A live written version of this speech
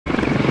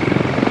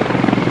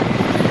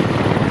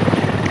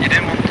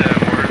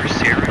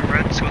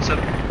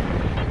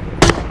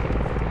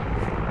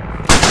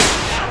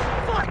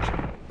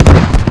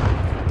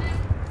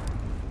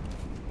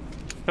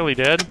Really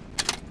did.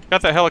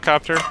 Got that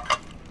helicopter.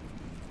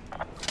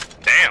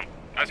 Damn,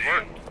 nice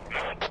work.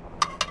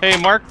 Hey,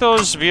 mark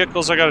those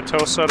vehicles. I got a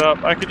tow set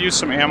up. I could use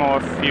some ammo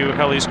if you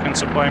helis can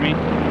supply me.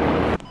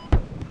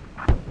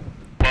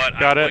 But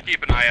got I it. will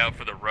keep an eye out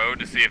for the road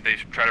to see if they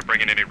try to bring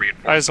in any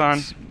reinforcements. Eyes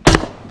on.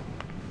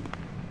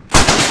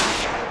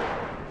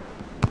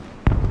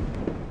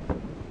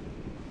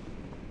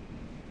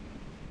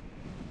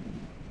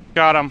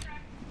 Got him.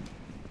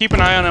 Keep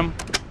an eye on him.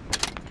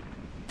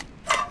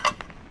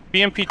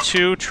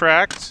 BMP-2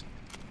 tracked.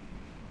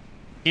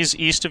 He's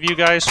east of you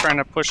guys, trying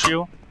to push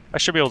you. I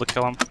should be able to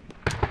kill him.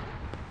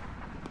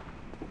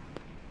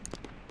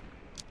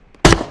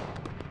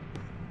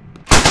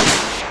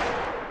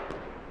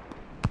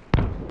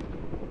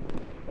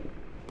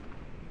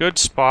 Good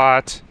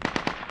spot.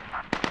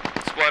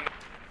 Squad,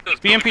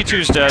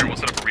 BMP-2's dead. We'll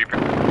set up a reaper.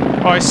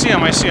 Oh, I see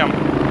him, I see him.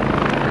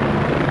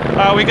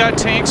 We got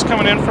tanks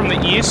coming in from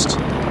the east.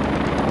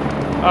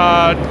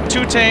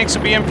 2 tanks, a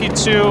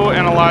BMP-2,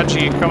 and a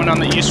Logi coming on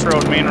the east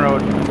road, main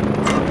road.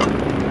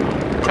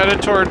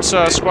 Headed towards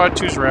Squad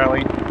 2's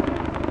rally.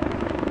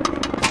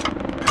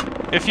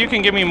 If you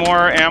can give me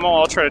more ammo,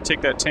 I'll try to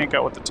take that tank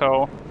out with the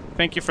tow.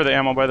 Thank you for the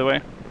ammo, by the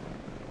way.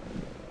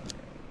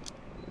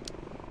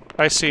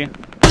 I see.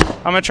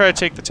 I'm gonna try to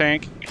take the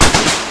tank.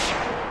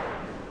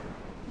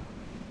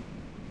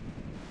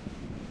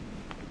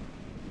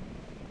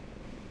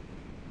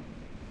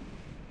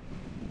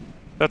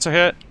 That's a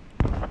hit.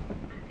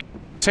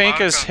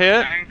 Tank is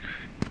hit.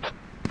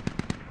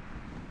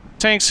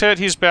 Tank's hit,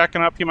 he's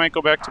backing up. He might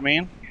go back to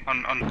main.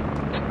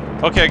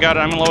 Okay, got it.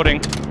 I'm loading.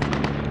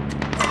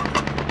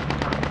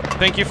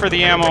 Thank you for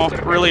the ammo.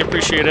 Really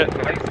appreciate it.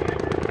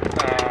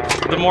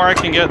 The more I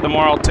can get, the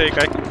more I'll take.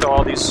 I can kill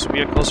all these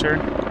vehicles here.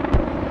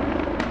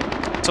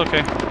 It's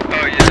okay.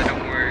 Oh yeah,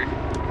 don't worry.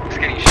 It's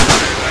getting shot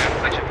at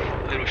by a bunch of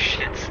little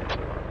shits.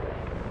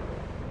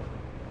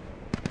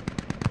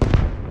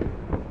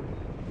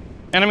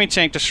 Enemy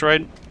tank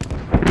destroyed.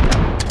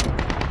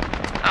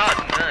 Oh,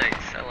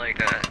 nice. I like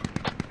that.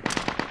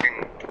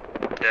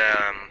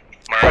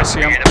 I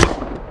see him.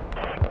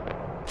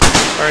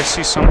 Or I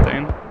see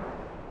something.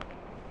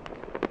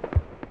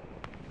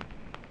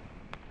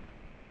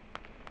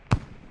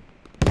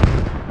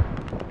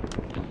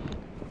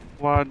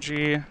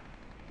 Logi.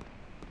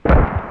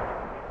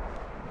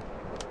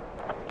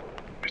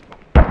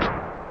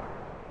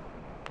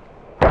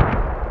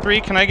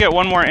 Three, can I get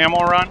one more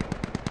ammo run?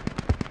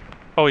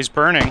 Oh, he's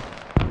burning.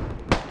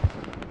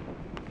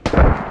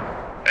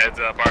 Heads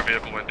up, our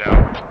vehicle went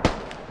down.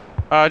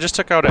 I just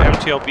took out an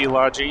MTLB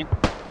Logi.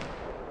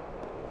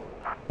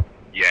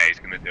 Yeah, he's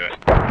gonna do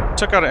it.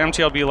 Took out an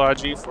MTLB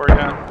Logi for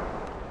you.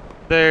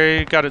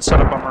 They got it set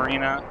up on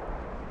Marina.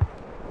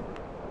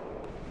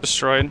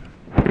 Destroyed.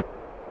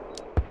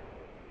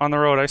 On the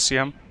road, I see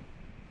him.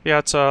 Yeah,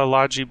 it's a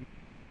Logi.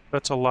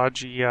 That's a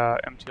Logi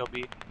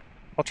MTLB.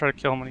 I'll try to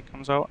kill him when he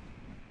comes out.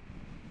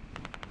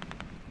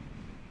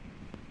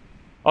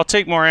 I'll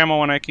take more ammo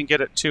when I can get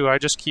it too. I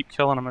just keep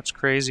killing him. It's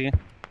crazy.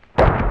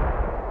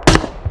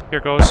 Here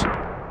goes.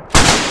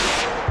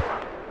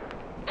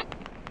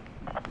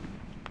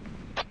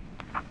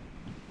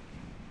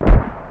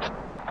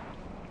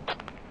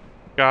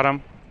 Got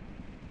him.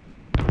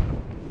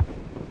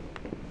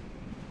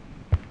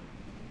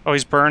 Oh,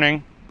 he's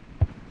burning.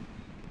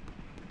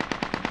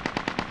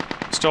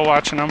 Still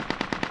watching him.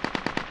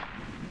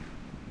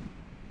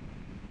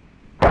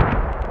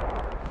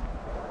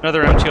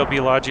 Another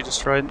MTLB Logi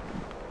destroyed.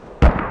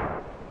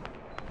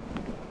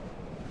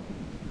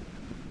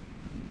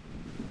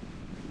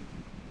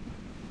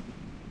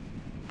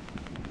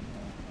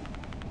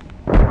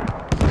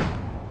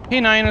 Hey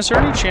Nine, is there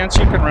any chance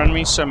you can run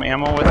me some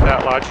ammo with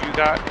that Logi you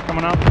got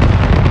coming up?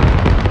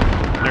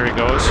 There he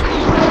goes.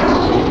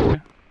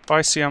 Oh,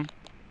 I see him.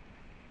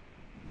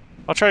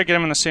 I'll try to get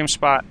him in the same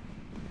spot.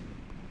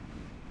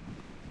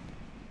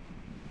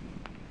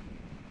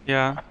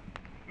 Yeah.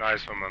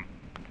 Nice from him.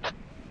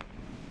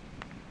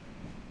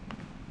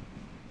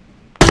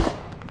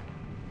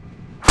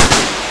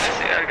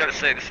 I gotta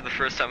say, this is the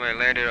first time I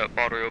landed at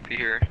Bottle OP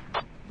here.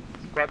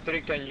 Squad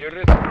 3, can you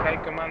high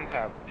command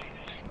have?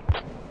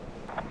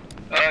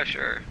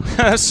 Sure.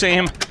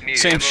 Same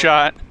ammo.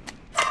 shot.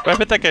 But I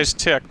bet that guy's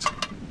ticked.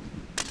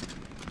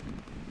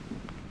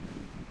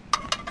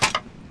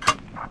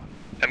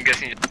 I'm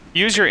guessing you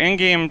Use your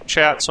in-game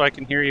chat so I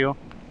can hear you.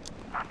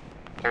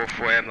 pull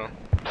for ammo.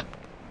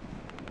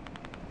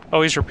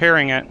 Oh, he's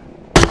repairing it.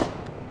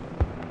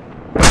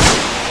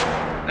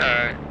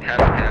 Alright,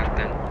 half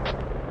then.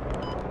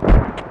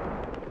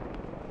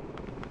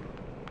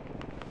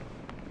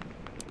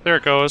 There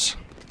it goes.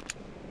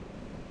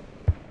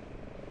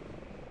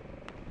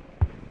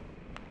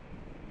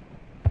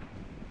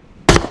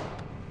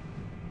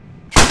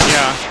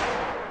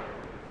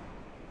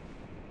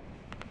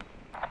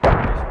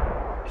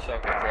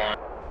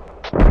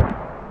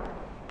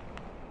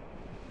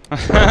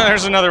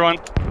 There's another one.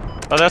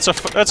 Oh, that's a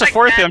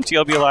fourth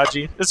MTLB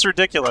Logi. It's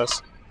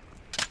ridiculous.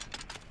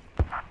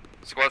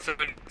 Squad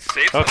 7,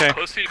 save Okay. some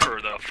pussy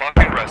for the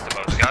fucking rest of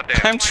us.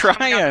 Goddamn. I'm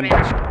trying.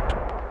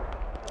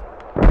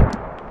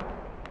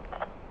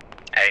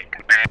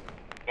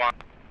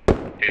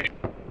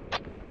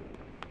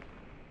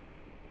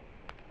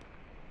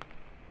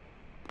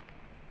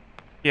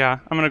 Yeah,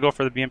 I'm gonna go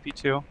for the BMP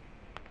too.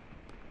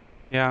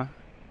 Yeah.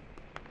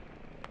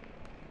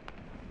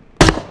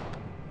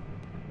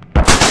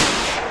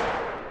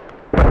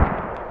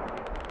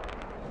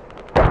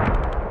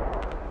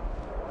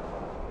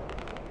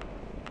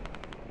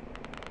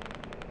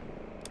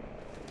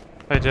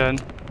 I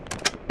did.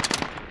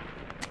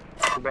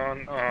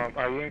 Down,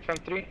 are you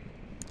infantry?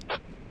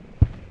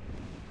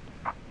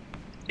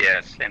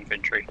 Yes,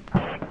 infantry.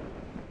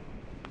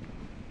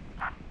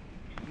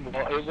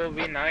 Well, it will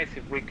be nice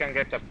if we can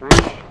get a push.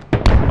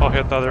 I'll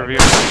hit the other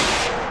vehicle.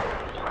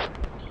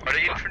 Are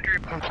the infantry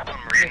Let me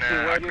see marine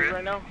where you accurate?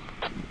 right now.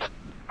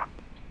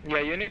 Yeah,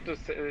 you need to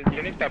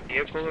you need a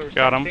vehicle or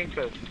Got 'em. something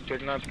because they're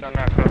not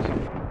gonna cross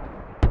them.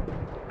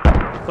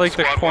 Like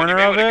the Squad one, corner you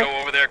be of able to it?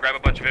 go over there, grab a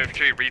bunch of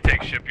infantry,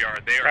 retake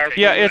shipyard. They are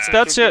taking Yeah, it's that.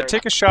 that's it.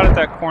 Take a shot at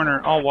that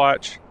corner. I'll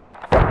watch.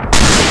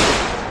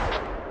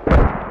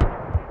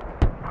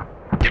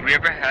 Did we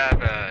ever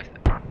have a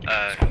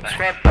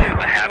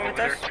hab over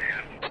there?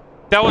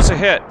 That was a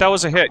hit. That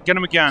was a hit. Get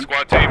him again.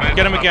 Squad 2, you might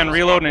Get him as well again, stop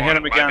reload squad and hit one.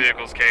 him again. My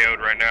vehicle's KO'd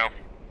right now.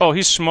 Oh,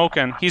 he's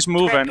smoking. He's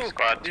moving.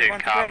 Squad 2,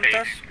 copy.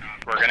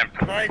 We're gonna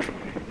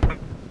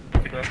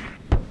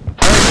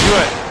Do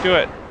it. Do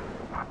it.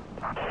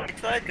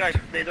 Inside, guys.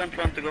 They don't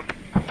want to go.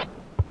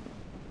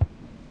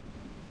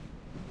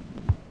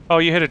 Oh,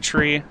 you hit a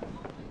tree.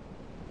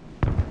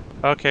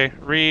 Okay.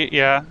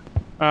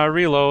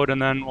 Reload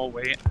and then we'll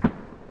wait.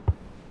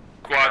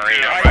 Squad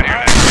 2, I'm right here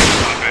next to you.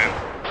 Stop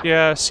in.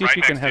 Yeah, see if Right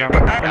you can next hit to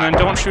him. you. And then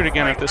don't shoot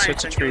again if this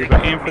hits a tree,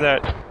 but aim for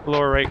that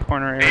lower right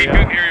corner Hey, you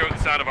area. can hear the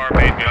sound of our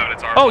main gun.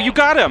 It's our Oh, fault. you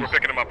got him! We're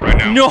picking him up right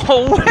now. No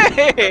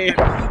way!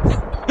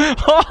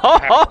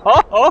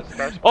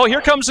 Oh,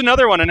 here comes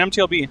another one, an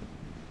MTLB.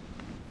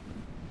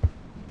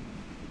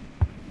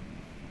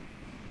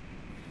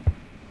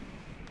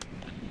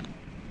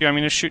 You want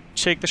me to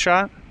take the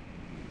shot?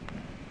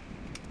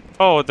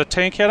 Oh, the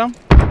tank hit him?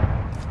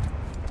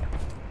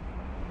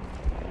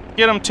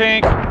 Get him,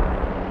 tank!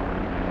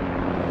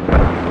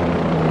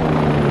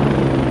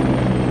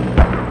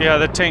 Yeah,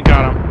 the tank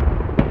got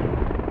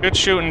him. Good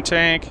shooting,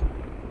 tank.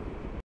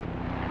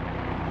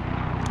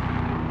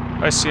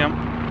 I see him.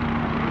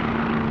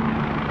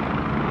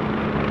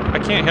 I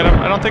can't hit him.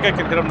 I don't think I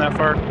can hit him that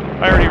far.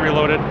 I already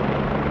reloaded.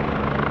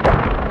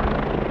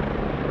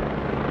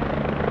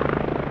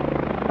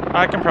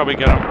 I can probably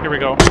get him. Here we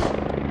go.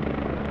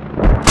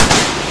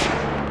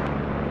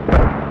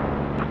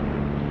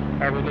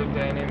 I believe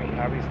the enemy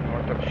have is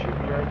north of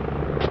shipyard.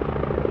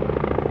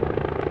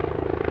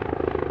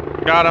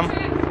 Got him.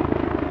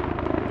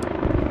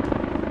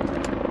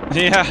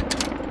 Yeah.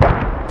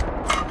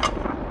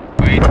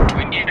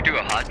 We need to do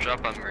a hot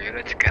drop on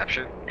Marietta to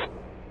capture.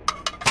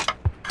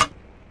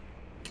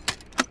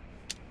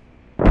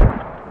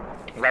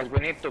 Guys, we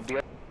need to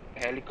build a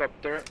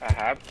helicopter, a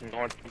hab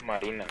north of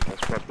Marina.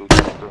 That's what we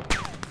can do.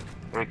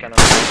 We cannot.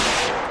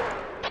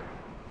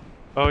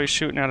 Oh, he's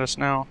shooting at us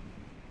now.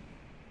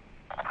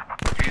 So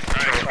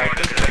I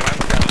think the man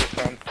can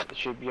defend the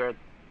shipyard.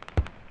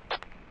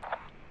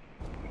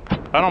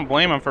 I don't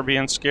blame him for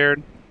being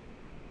scared.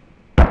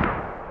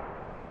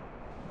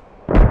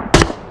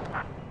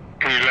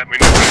 Can you let me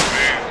know when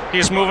it moves?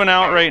 He's moving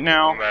out right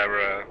now. On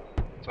that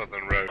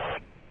southern road.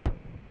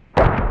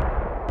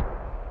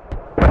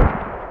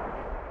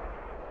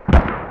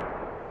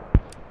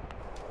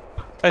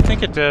 I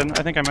think it did.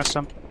 I think I missed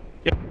him.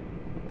 Yep.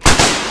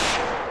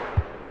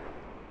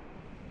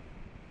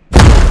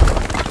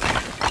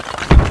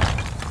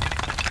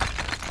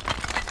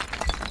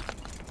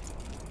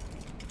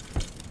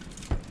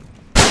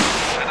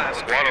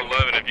 Squad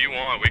 11, if you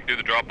want, we can do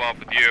the drop off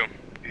with you.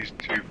 He's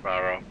too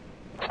far off.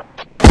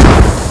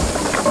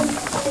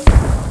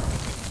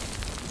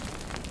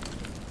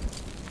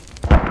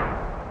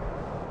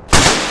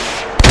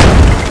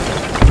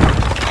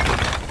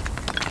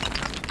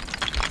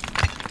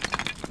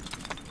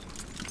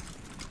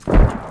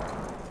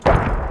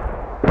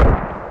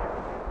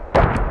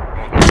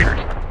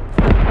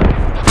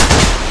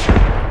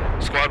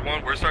 Squad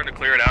 1, we're starting to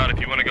clear it out. If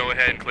you want to go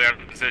ahead and clear out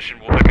the position,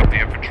 we'll pick up the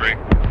infantry.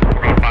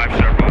 We're on 5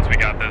 chevrons, we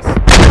got this.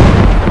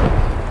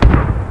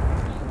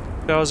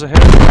 That was a hit.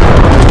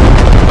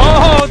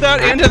 Oh,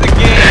 that ended the game!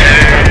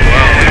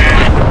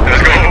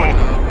 Let's go!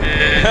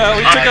 Yeah,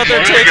 we took out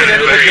their tank and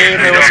ended the game.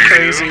 That was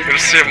crazy.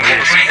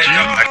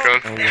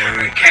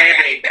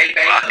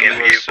 Fucking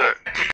vehicle.